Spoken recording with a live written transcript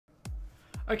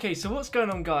Okay, so what's going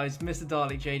on, guys?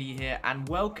 MrDalekJD here, and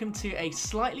welcome to a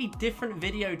slightly different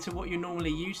video to what you're normally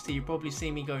used to. You probably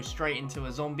see me go straight into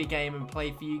a zombie game and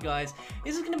play for you guys.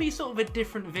 This is going to be sort of a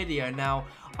different video. Now,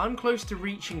 I'm close to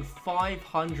reaching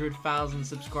 500,000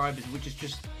 subscribers, which is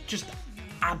just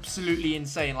absolutely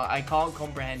insane. Like, I can't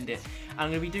comprehend it.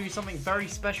 I'm going to be doing something very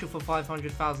special for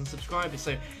 500,000 subscribers.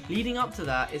 So leading up to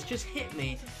that, it's just hit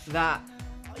me that,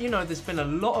 you know, there's been a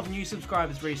lot of new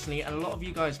subscribers recently, and a lot of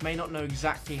you guys may not know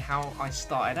exactly how I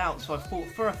started out. So I thought,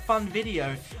 for a fun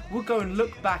video, we'll go and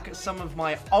look back at some of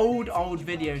my old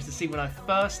videos to see when I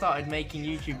first started making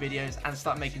YouTube videos and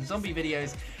start making zombie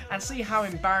videos, and see how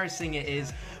embarrassing it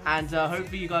is. And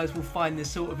hopefully you guys will find this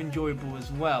sort of enjoyable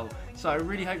as well. So I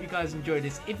really hope you guys enjoy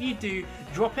this. If you do,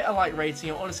 drop it a like rating,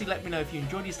 and honestly let me know if you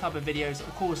enjoy these type of videos.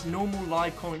 Of course, normal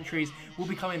live commentaries will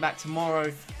be coming back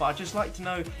tomorrow, but I'd just like to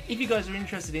know if you guys are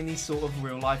interested in these sort of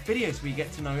real life videos where you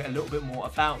get to know a little bit more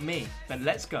about me. But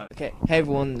let's go. Okay, hey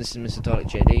everyone, this is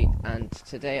MrDalekJD, and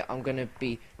today I'm going to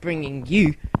be bringing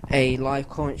you a live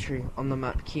commentary on the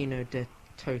map Kino de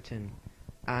Toten.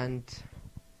 And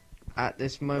at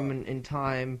this moment in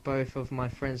time, both of my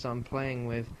friends I'm playing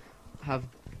with have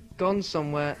gone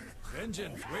somewhere.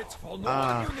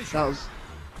 That was...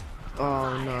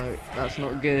 oh no, that's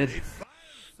not good.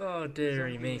 Oh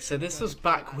dearie me. So this was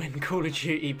back when Call of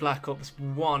Duty Black Ops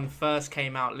 1 first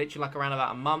came out, literally like around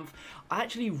about a month. I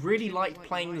actually really liked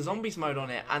playing the zombies mode on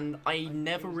it, and I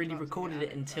never really recorded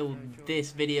it until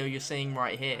this video you're seeing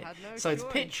right here. So to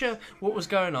picture what was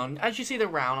going on, as you see the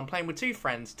round, I'm playing with two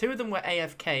friends. Two of them were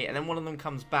AFK, and then one of them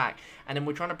comes back, and then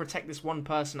we're trying to protect this one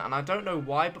person, and I don't know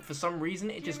why, but for some reason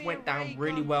it just went down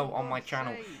really well on my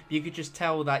channel. You could just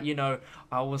tell that, you know,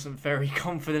 I wasn't very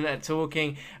confident at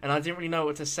talking, and I didn't really know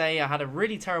what to say. I had a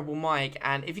really terrible mic,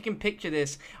 and if you can picture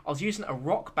this, I was using a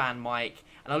Rock Band mic,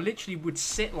 and I literally would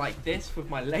sit like this with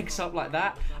my legs up like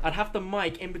that. I'd have the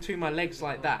mic in between my legs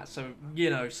like that, so,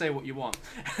 you know, say what you want.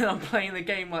 And I'm playing the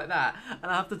game like that,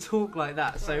 and I have to talk like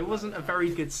that, so it wasn't a very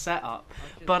good setup.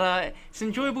 But it's an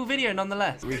enjoyable video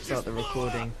nonetheless. Restart the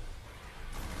recording.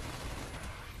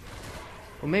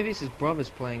 Or maybe it's his brother's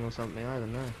playing or something, I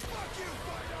don't know.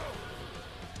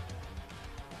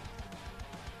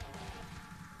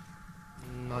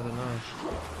 I don't know.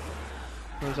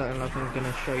 Feels like I'm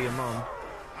gonna show your mum.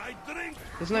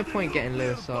 There's no point getting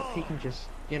Lewis up. He can just,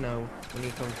 you know, when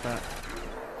he comes back.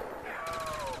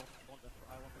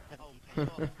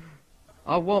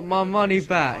 I want my money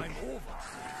back.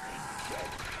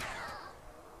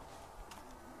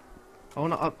 I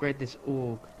want to upgrade this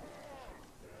org.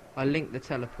 I linked the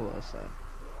teleporter, so.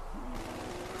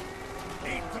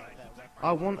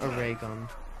 I want a ray gun.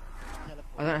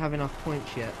 I don't have enough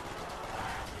points yet.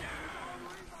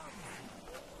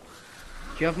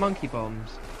 Do you have monkey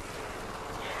bombs?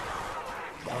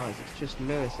 Oh, it's just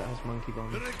Lewis that has monkey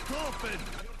bombs.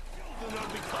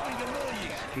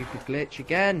 Stupid glitch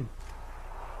again.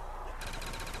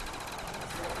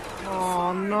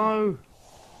 Oh no.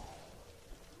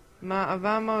 I'm out of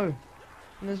ammo.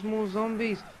 And there's more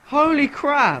zombies. Holy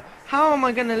crap! How am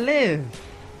I gonna live?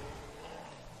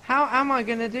 How am I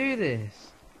gonna do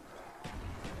this?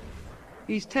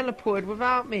 He's teleported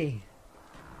without me.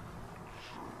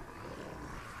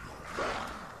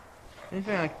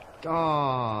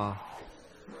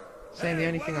 Saying the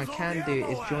only thing I can do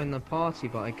is join the party,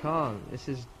 but I can't. This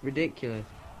is ridiculous.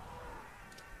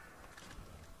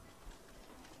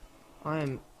 I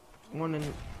am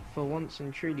for once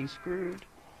and truly screwed.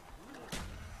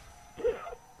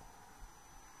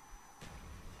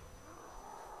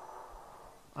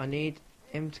 I need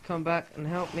him to come back and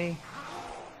help me.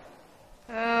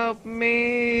 Help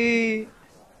me!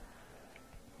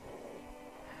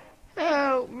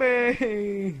 Help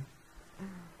me!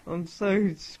 I'm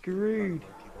so screwed.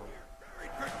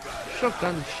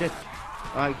 Shotgun shit.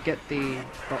 I get the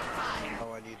box.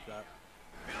 Oh, I need that.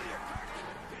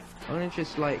 I'm gonna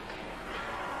just like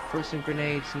throw some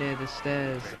grenades near the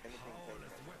stairs.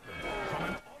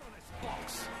 Oh,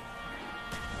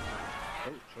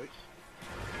 choice.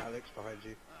 Alex behind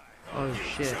you. Oh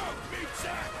shit. Oh,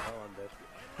 I'm dead.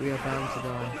 We are bound to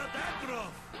die.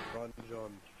 Run,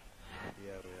 John.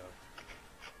 Yeah, we are.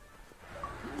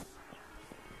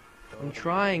 I'm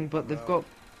trying, but they've got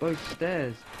both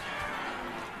stairs.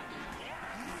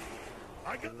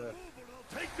 I got left.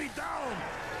 Take me down!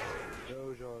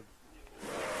 Go, John.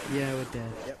 Yeah, we're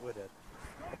dead. Yep, we're dead.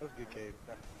 That was a good game.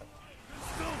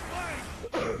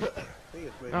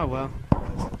 Oh well.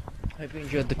 Hope you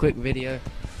enjoyed the quick video.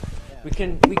 We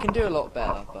can do a lot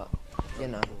better, but you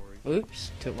know.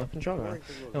 Oops, took my controller out.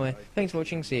 Anyway, thanks for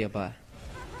watching. See you. Bye.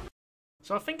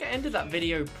 So I think I ended that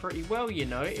video pretty well, you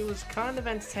know. It was kind of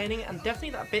entertaining, and definitely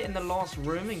that bit in the last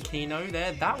room in Kino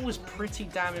there, that was pretty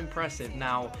damn impressive.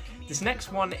 Now, this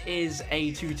next one is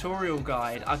a tutorial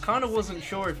guide. I kind of wasn't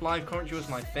sure if live commentary was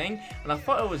my thing, and I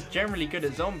thought I was generally good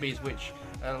at zombies, which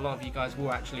a lot of you guys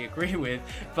will actually agree with,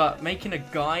 but making a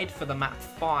guide for the map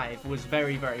 5 was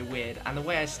very, very weird, and the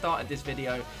way I started this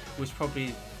video was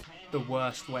probably the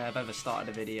worst way I've ever started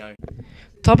a video.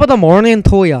 Top of the morning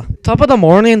to ya. Top of the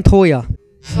morning to ya.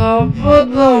 Top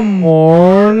of the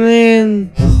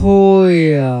morning to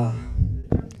ya.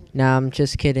 Nah, I'm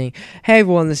just kidding. Hey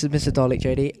everyone, this is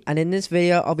MrDalekJD, and in this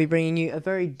video I'll be bringing you a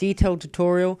very detailed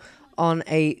tutorial on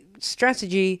a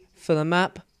strategy for the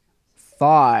map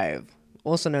 5,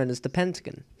 also known as the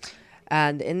Pentagon.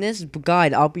 And in this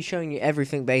guide, I'll be showing you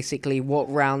everything, basically,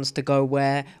 what rounds to go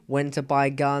where, when to buy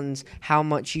guns, how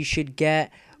much you should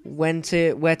get, where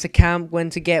to camp, when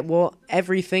to get what.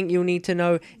 Everything you'll need to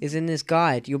know is in this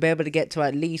guide. You'll be able to get to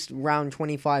at least round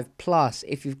 25 plus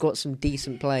if you've got some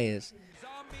decent players.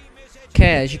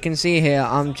 Okay, as you can see here,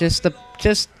 I'm just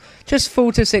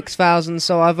full to 6,000,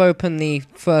 so I've opened the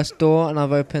first door and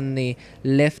I've opened the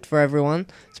lift for everyone.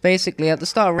 So basically, at the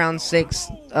start of round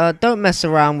 6, don't mess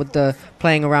around with the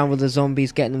playing around with the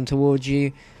zombies, getting them towards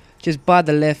you. Just buy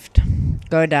the lift,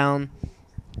 go down,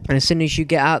 and as soon as you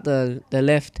get out the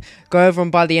lift, go over and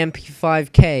buy the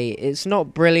MP5K. It's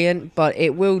not brilliant, but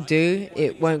it will do.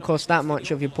 It won't cost that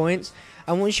much of your points.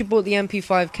 And once you bought the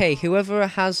MP5K, whoever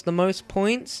has the most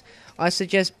points, I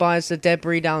suggest buys the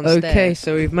debris downstairs. Okay,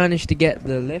 so we've managed to get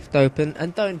the lift open,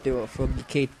 and don't do it from the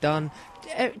kid done.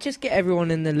 Just get everyone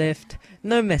in the lift,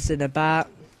 no messing about.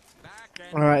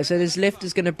 Alright, so this lift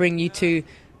is going to bring you to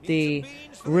the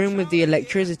room with the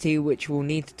electricity, which we'll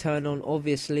need to turn on,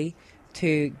 obviously,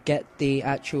 to get the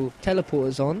actual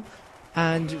teleporters on.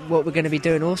 And what we're going to be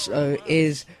doing also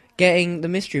is getting the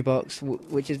mystery box,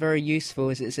 which is very useful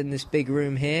as it's in this big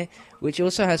room here, which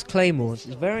also has claymores.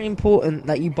 It's very important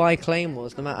that you buy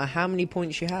claymores no matter how many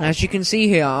points you have. As you can see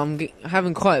here, I'm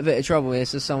having quite a bit of trouble here,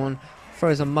 so someone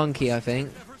throws a monkey, I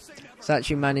think. So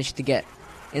actually managed to get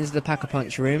into the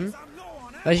pack-a-punch room.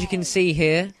 As you can see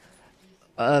here,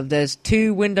 there's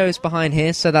 2 windows behind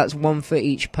here, so that's one for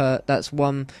each that's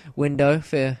one window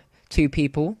for 2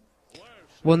 people.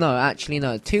 Well, no, actually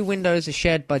no. 2 windows are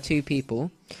shared by 2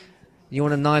 people. You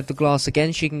want to knife the glass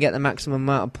again so you can get the maximum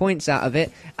amount of points out of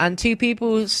it. And 2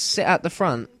 people sit at the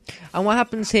front. And what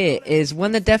happens here is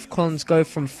when the defcons go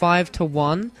from 5 to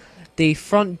 1, the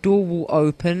front door will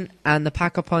open and the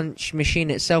pack-a-punch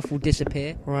machine itself will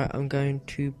disappear. Right, I'm going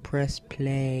to press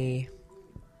play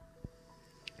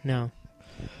now.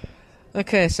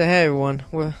 Okay, so hey everyone,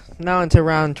 we're now into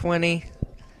round 20.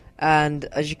 And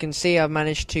as you can see, I've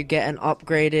managed to get an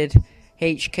upgraded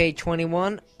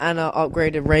HK-21 and an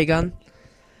upgraded ray gun.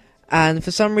 And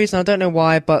for some reason, I don't know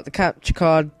why, but the capture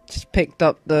card just picked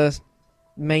up the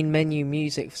main menu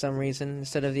music for some reason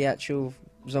instead of the actual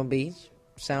zombie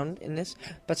sound in this.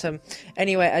 But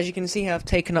anyway, as you can see, I've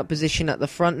taken up position at the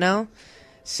front now,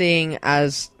 seeing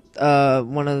as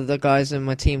one of the guys in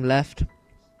my team left.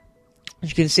 As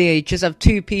you can see, you just have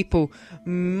 2 people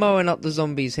mowing up the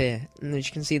zombies here. And as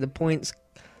you can see, the points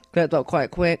collect up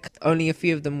quite quick. Only a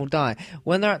few of them will die.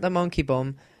 When they're at the monkey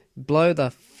bomb, blow the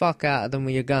fuck out of them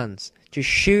with your guns. Just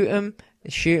shoot them,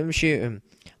 shoot them, shoot them.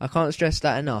 I can't stress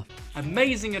that enough.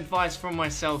 Amazing advice from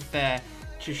myself there.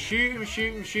 Just shoot him,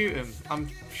 shoot him, shoot him. I'm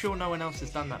sure no one else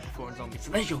has done that before in zombies.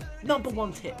 So there's your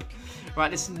 #1 tip. Right,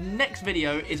 this next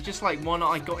video is just like one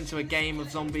I got into a game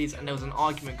of zombies and there was an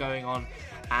argument going on.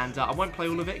 And I won't play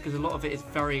all of it because a lot of it is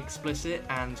very explicit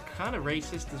and kind of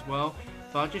racist as well.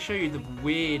 But I'll just show you the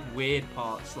weird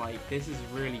parts. Like, this is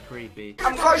really creepy.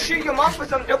 I'm gonna shoot your mom for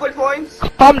some double points.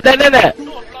 Calm down, innit?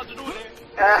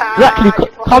 Exactly,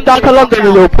 calm down to London,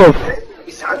 you little puff.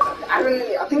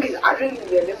 I think it's Aaron in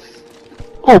the lift.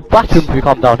 Oh, bash him if you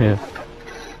come down here.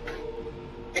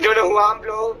 You don't know who I am,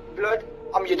 blood?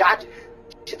 I'm your dad.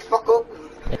 Shut the fuck up.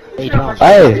 Hey,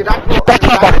 that's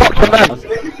how I fucked your man.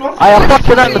 I fucked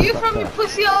your man. Are you from your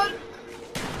pussy on?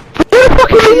 You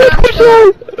fucking idiot,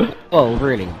 pussy! Oh,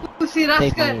 really? Pussy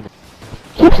rascal.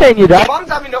 Keep saying you that. Mom's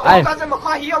having an orgasm, I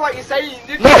can't hear what you're saying.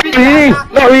 Not really,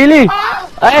 not really.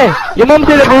 Hey, your mum's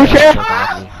in the bullshit.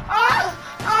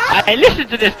 Hey, listen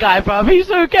to this guy, bruv,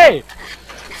 he's okay.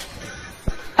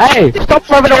 Hey, stop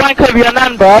rubbing a wank over your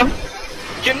nan, bruv.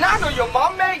 Your nan or your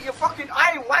mom, mate? You fucking,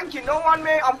 I ain't wanking no one,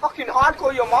 mate. I'm fucking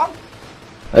hardcore your mom.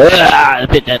 A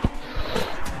bit dead.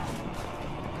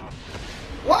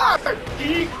 What?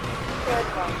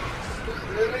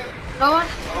 No one?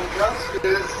 I'm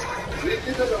downstairs, sleeping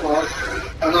in the house,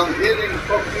 and I'm hearing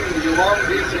fucking your mom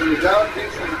this and your dad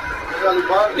this and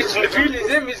It's in the field, it's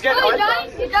him, he's getting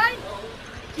He died.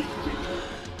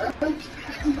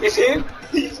 It's him.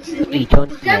 You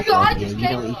don't like that,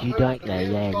 yeah. You don't know,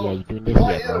 yeah, you're doing this,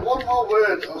 yeah, bro. One more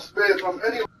word of spirit from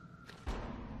anyone.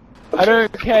 I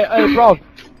don't care. Hey, bro,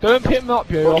 don't pick me up,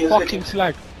 yo. You're fucking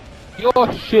slag.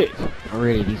 You're shit.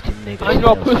 Really, these two niggas. And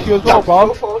you're pussy as well,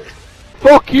 bro.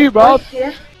 Fuck you, bro.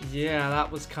 Yeah,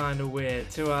 that was kind of weird.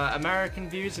 To American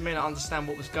viewers who may not understand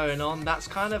what was going on, that's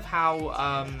kind of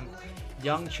how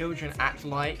young children act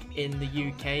like in the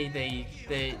UK.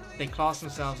 They class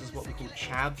themselves as what we call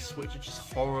chavs, which are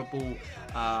just horrible.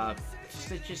 They're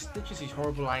just use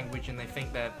horrible language, and they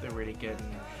think they're really good.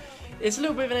 And it's a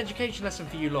little bit of an education lesson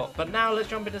for you lot. But now let's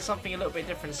jump into something a little bit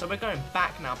different. So we're going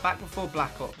back now, back before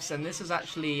Black Ops, and this is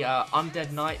actually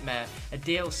Undead Nightmare, a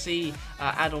DLC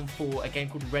add-on for a game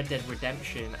called Red Dead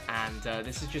Redemption. And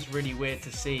this is just really weird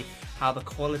to see how the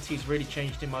quality's really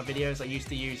changed in my videos. I used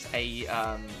to use a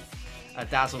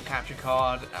Dazzle capture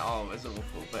card. Oh, it was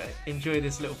awful, but enjoy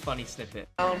this little funny snippet.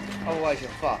 Otherwise you're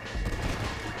fucked.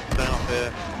 Down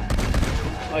there.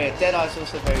 Oh yeah, Deadeye's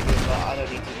also very good, but I don't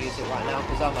need to use it right now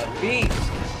because I'm a beast.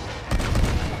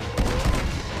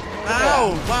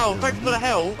 Ow! Wow, thanks for the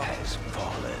help.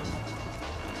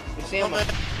 You see, I'm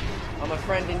a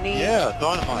friend in need. Yeah,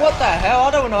 dynamite. What the hell?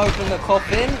 I don't want to open the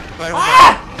coffin.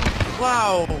 Ah!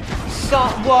 Wow!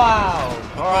 Wow!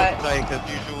 Alright. Like, as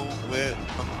usual, we're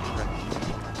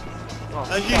Oh,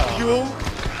 as fuck. usual.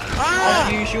 Ah!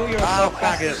 As usual, you're a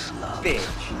faggot. bitch.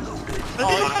 I'm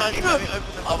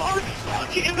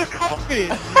fucking in the coffin!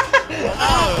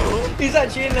 Oh! He's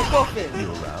actually in the coffin.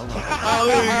 Oh,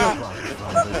 there we go.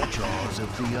 The jaws of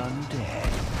the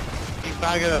undead. You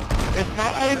faggot. It's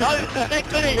not. It's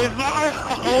not.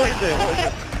 What is it?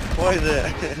 What is it?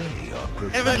 They are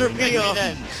Inventory off.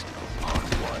 on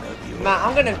one of your Matt,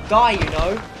 I'm gonna die, you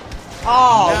know.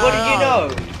 Oh, No. what did you know?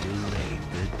 delaying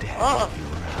the death Oh. of your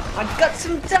house. I got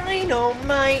some dino,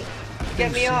 mate.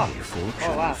 Get me up.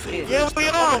 Oh wow, cheers. Yeah, we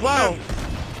are. Wow.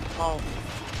 Oh.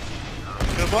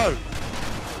 Good work.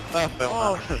 Perfect.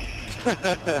 Oh.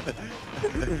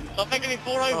 Stop making me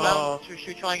fall over. Oh. Should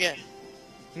we try again?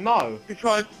 No. We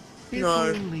try. If No.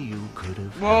 only you could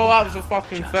have Well, that was a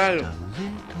fucking just fail. a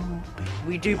little bit.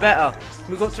 We do better.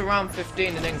 We got to round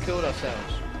 15 and then killed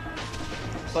ourselves.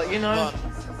 But you know,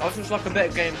 I was just like a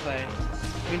better gameplay.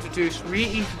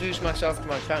 Reintroduce myself to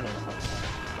my channel.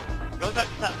 Go back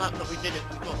to that map that we did it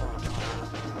before.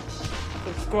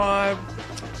 Subscribe.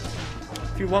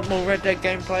 If you want more Red Dead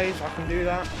gameplays, I can do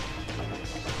that.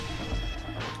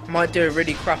 Might do a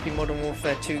really crappy Modern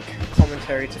Warfare 2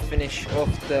 commentary to finish off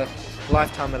the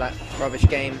lifetime of that rubbish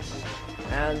game.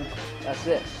 And that's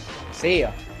it. See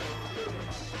ya.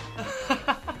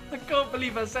 I can't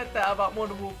believe I said that about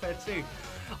Modern Warfare 2.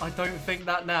 I don't think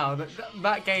that now.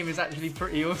 That game is actually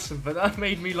pretty awesome, but that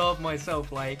made me laugh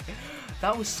myself. Like,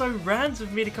 that was so random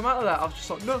of me to come out of that. I was just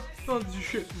like, no, this is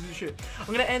shit, this is shit. I'm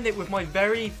going to end it with my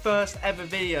very first ever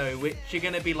video, which you're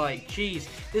going to be like, geez,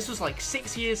 this was like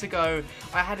 6 years ago.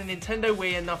 I had a Nintendo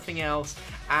Wii and nothing else,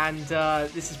 and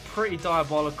this is pretty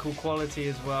diabolical quality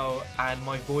as well, and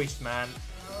my voice, man.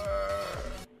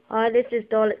 Hi, this is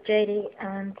DalekJD,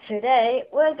 and today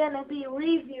we're going to be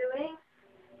reviewing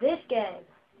this game.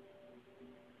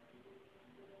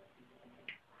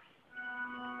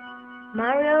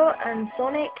 Mario and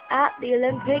Sonic at the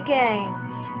Olympic Games.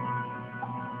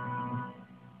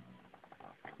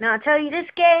 Now I tell you, this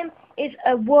game is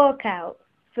a workout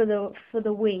for the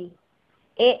Wii.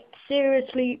 It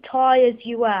seriously tires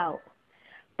you out.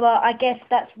 But I guess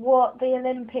that's what the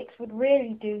Olympics would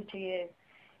really do to you.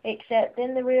 Except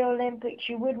in the real Olympics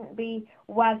you wouldn't be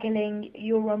waggling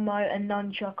your remote and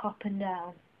nunchuck up and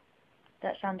down.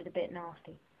 That sounded a bit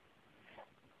nasty.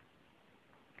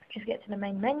 Just get to the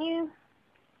main menu.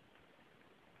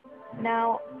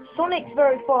 Now, Sonic's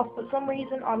very fast, but for some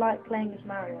reason I like playing as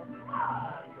Mario.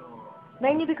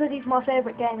 Mainly because he's my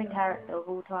favourite gaming character of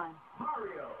all time.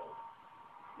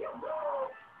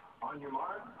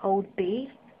 Hold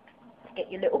B to get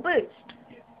your little boost.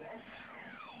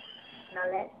 Now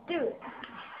let's do it.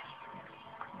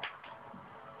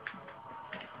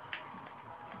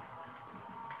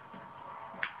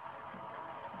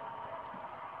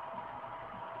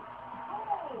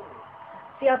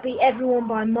 See, I beat everyone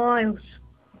by miles.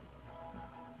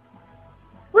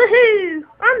 Woohoo!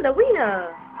 I'm the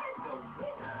winner!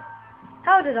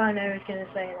 How did I know he was going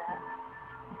to say that?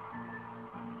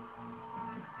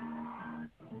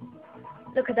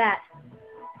 Look at that.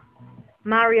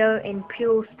 Mario in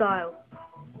pure style.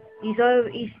 He's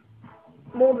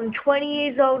more than 20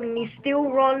 years old and he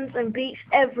still runs and beats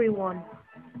everyone.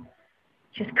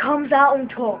 Just comes out on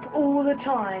top all the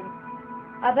time.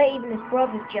 I bet even his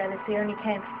brother's jealous. He only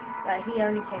came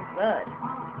third.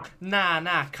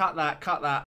 Nah, cut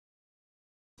that.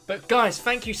 But guys,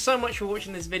 thank you so much for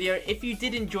watching this video. If you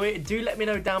did enjoy it, do let me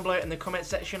know down below in the comment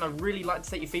section. I'd really like to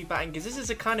take your feedback, because this is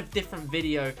a kind of different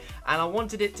video, and I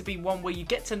wanted it to be one where you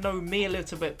get to know me a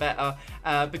little bit better,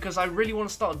 because I really want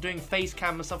to start doing face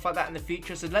cam and stuff like that in the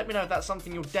future. So let me know if that's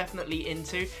something you're definitely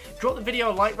into. Drop the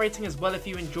video a like rating as well if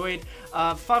you enjoyed.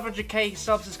 500k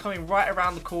subs is coming right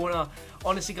around the corner.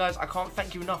 Honestly guys, I can't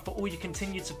thank you enough for all your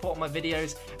continued support on my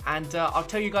videos, and I'll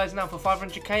tell you guys now, for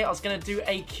 500k I was going to do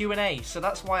a Q&A, so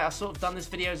that's why I sort of done this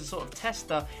video as a sort of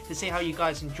tester to see how you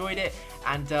guys enjoyed it,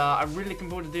 and I'm really looking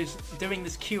forward to doing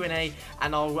this Q&A,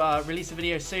 and I'll release a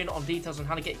video soon on details on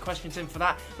how to get questions in for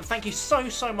that. But thank you so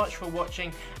much for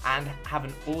watching, and have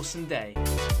an awesome day.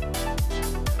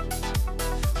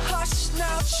 Hush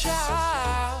now,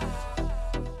 child,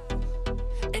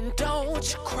 and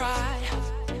don't you cry.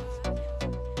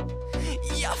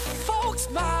 Your folks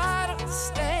might